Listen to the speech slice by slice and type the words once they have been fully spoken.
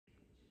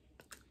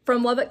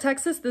From Lubbock,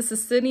 Texas, this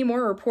is Sydney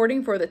Moore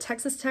reporting for the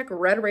Texas Tech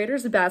Red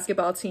Raiders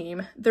basketball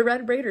team. The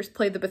Red Raiders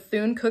played the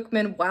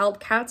Bethune-Cookman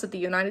Wildcats at the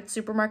United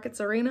Supermarkets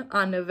Arena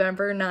on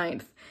November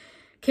 9th.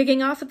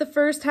 Kicking off at the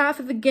first half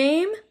of the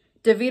game,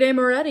 Davide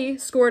Moretti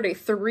scored a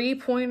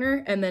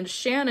three-pointer, and then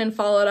Shannon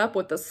followed up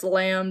with a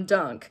slam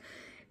dunk.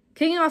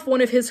 Kicking off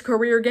one of his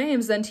career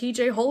games, then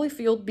TJ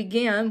Holyfield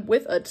began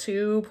with a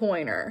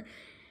two-pointer.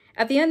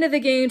 At the end of the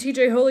game,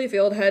 TJ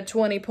Holyfield had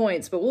 20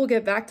 points, but we'll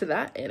get back to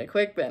that in a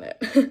quick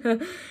minute.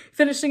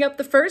 Finishing up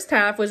the first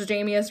half was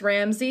Jamius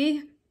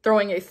Ramsey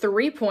throwing a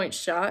three-point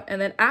shot, and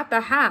then at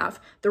the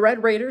half, the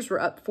Red Raiders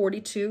were up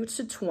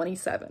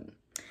 42-27.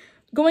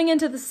 Going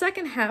into the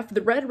second half,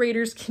 the Red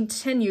Raiders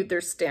continued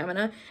their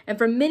stamina, and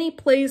from many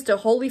plays to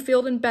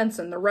Holyfield and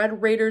Benson, the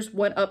Red Raiders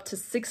went up to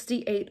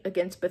 68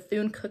 against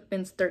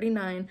Bethune-Cookman's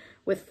 39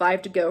 with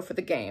 5 to go for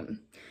the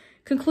game.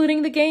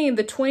 Concluding the game,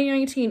 the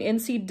 2019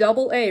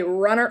 NCAA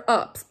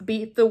runner-ups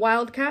beat the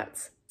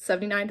Wildcats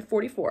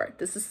 79-44.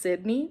 This is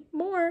Sydney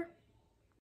Moore.